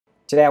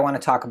Today I want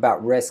to talk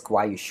about risk,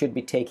 why you should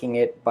be taking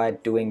it,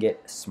 but doing it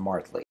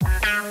smartly.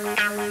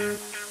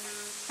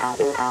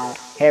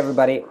 Hey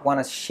everybody,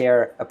 want to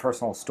share a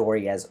personal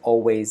story. As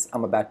always,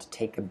 I'm about to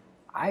take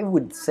I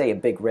would say a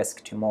big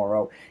risk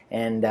tomorrow,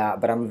 and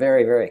but I'm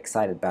very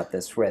excited about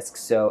this risk.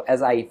 So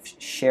as I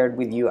shared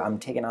with you, I'm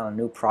taking on a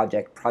new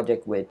project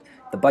with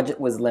the budget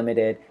was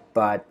limited,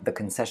 but the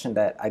concession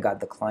that I got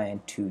the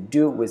client to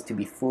do was to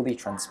be fully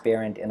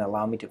transparent and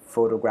allow me to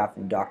photograph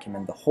and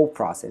document the whole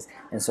process.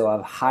 And so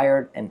I've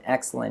hired an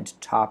excellent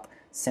top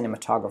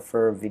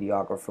cinematographer,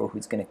 videographer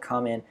who's going to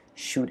come in,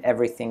 shoot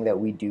everything that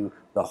we do,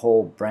 the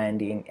whole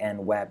branding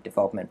and web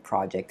development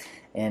project,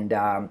 and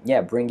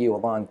yeah, bring you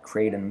along,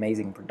 create an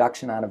amazing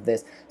production out of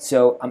this.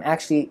 So I'm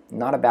actually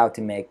not about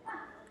to make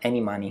any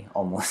money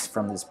almost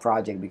from this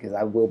project, because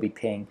I will be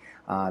paying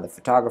the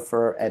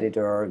photographer,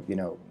 editor, you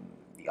know,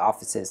 the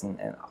offices and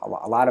a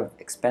lot of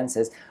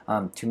expenses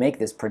to make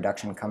this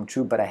production come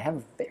true. But I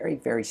have a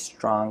very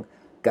strong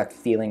gut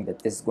feeling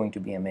that this is going to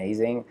be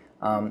amazing,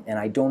 and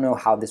I don't know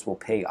how this will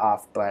pay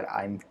off, but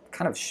I'm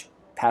kind of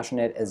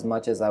passionate as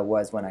much as I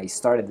was when I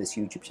started this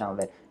YouTube channel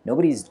that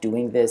nobody's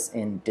doing this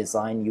in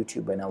design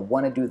YouTube, and I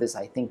want to do this.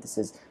 I think this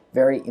is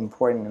very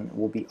important and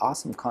will be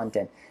awesome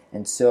content,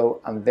 and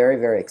so I'm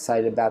very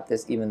excited about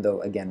this, even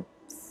though, again,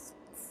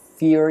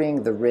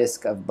 fearing the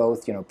risk of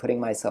both, you know, putting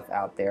myself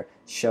out there,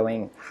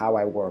 showing how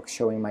I work,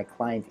 showing my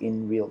client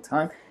in real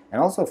time,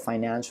 and also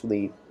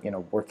financially, you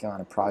know, working on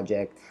a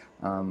project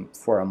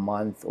for a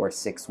month or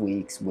 6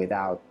 weeks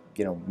without,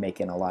 you know,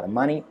 making a lot of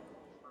money.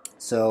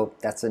 So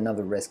that's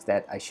another risk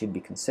that I should be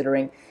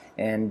considering,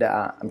 and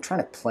I'm trying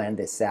to plan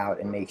this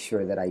out and make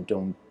sure that I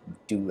don't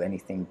do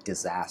anything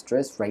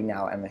disastrous. Right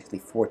now I'm actually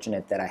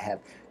fortunate that I have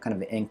kind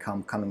of an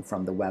income coming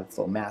from the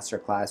Webflow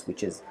Masterclass,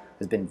 which has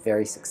been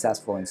very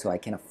successful, and so I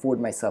can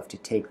afford myself to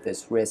take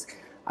this risk,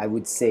 I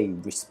would say,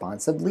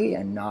 responsibly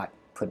and not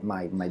put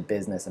my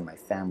business and my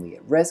family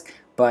at risk,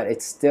 but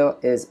it still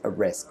is a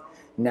risk.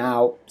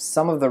 Now,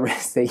 some of the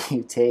risks that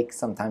you take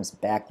sometimes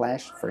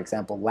backlash. For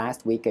example,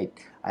 last week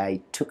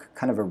I took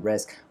kind of a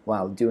risk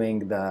while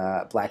doing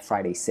the Black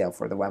Friday sale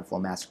for the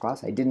Webflow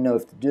Masterclass. I didn't know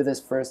if to do this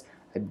first.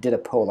 I did a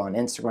poll on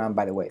Instagram.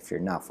 By the way, if you're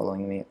not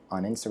following me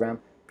on Instagram,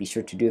 be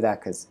sure to do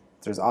that, because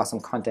there's awesome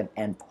content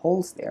and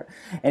polls there.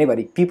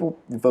 Anyway, people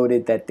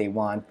voted that they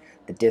want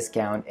the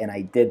discount, and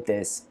I did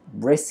this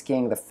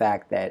risking the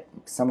fact that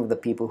some of the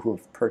people who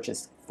have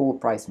purchased full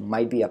price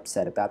might be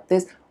upset about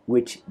this,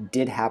 which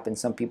did happen.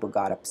 Some people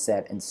got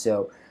upset, and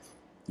so,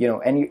 you know,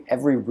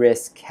 every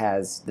risk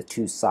has the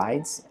two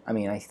sides. I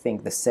mean, I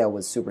think the sale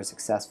was super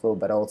successful,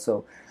 but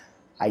also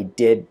I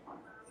did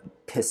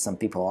piss some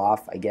people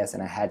off, I guess,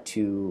 and I had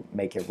to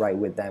make it right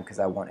with them because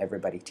I want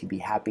everybody to be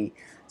happy.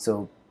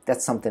 So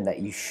that's something that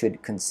you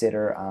should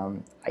consider.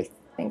 I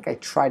think I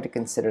tried to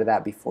consider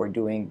that before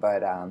doing,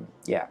 but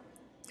yeah,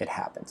 it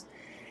happens.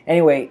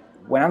 Anyway,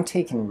 when I'm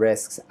taking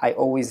risks, I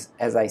always,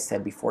 as I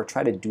said before,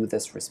 try to do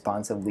this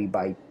responsibly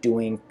by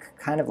doing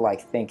kind of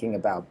like thinking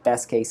about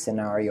best case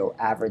scenario,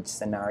 average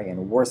scenario,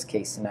 and worst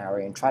case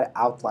scenario, and try to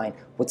outline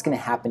what's going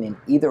to happen in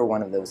either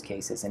one of those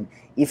cases. And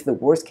if the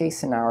worst case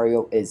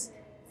scenario is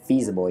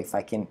feasible, if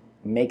I can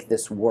make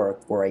this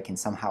work, or I can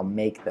somehow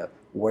make the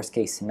worst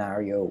case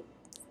scenario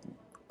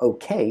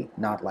okay,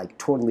 not like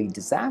totally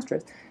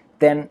disastrous,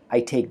 then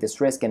I take this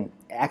risk. And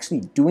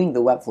actually doing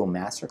the Webflow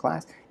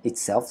Masterclass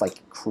itself,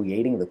 like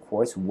creating the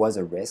course, was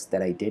a risk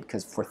that I did,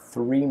 because for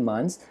 3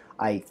 months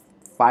I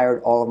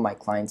fired all of my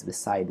clients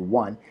beside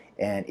one,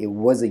 and it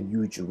was a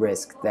huge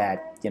risk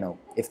that, you know,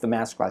 if the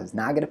Masterclass is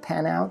not going to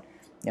pan out,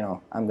 you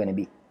know, I'm going to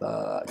be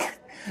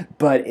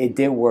but it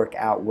did work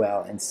out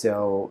well, and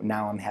so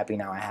now I'm happy.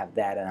 Now I have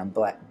that, and I'm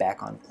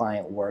back on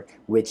client work,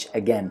 which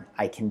again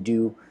I can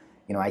do.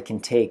 You know, I can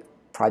take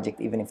project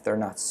even if they're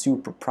not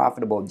super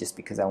profitable, just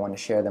because I want to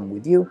share them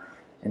with you.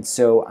 And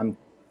so I'm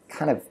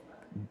kind of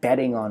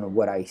betting on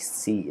what I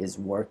see is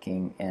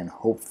working, and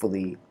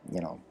hopefully,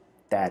 you know,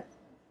 that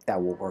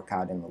will work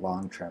out in the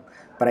long term.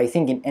 But I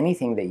think in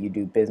anything that you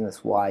do,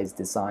 business wise,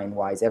 design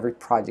wise, every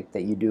project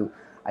that you do,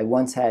 I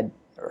once had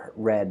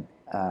read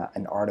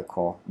an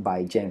article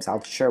by James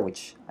Altucher,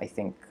 which I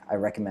think I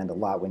recommend a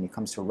lot when it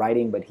comes to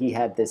writing, but he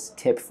had this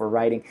tip for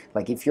writing,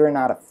 like if you're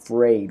not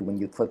afraid when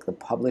you click the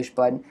publish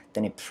button,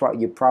 then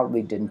you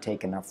probably didn't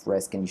take enough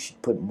risk, and you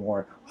should put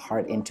more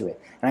heart into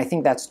it. And I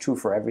think that's true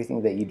for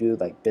everything that you do,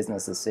 like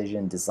business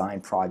decision, design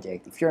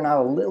project. If you're not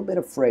a little bit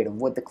afraid of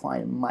what the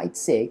client might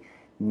say,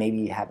 maybe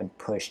you haven't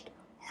pushed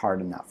hard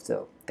enough.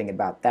 So think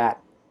about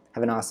that.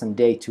 Have an awesome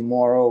day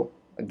tomorrow.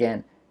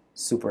 Again,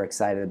 super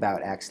excited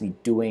about actually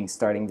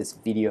starting this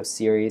video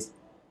series.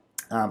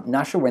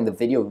 Not sure when the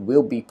video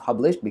will be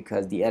published,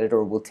 because the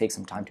editor will take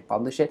some time to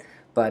publish it,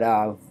 but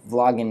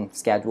vlogging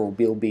schedule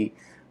will be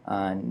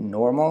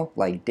normal,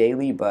 like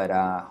daily, but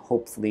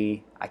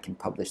hopefully I can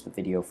publish the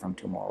video from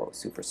tomorrow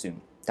super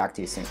soon. Talk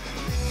to you soon.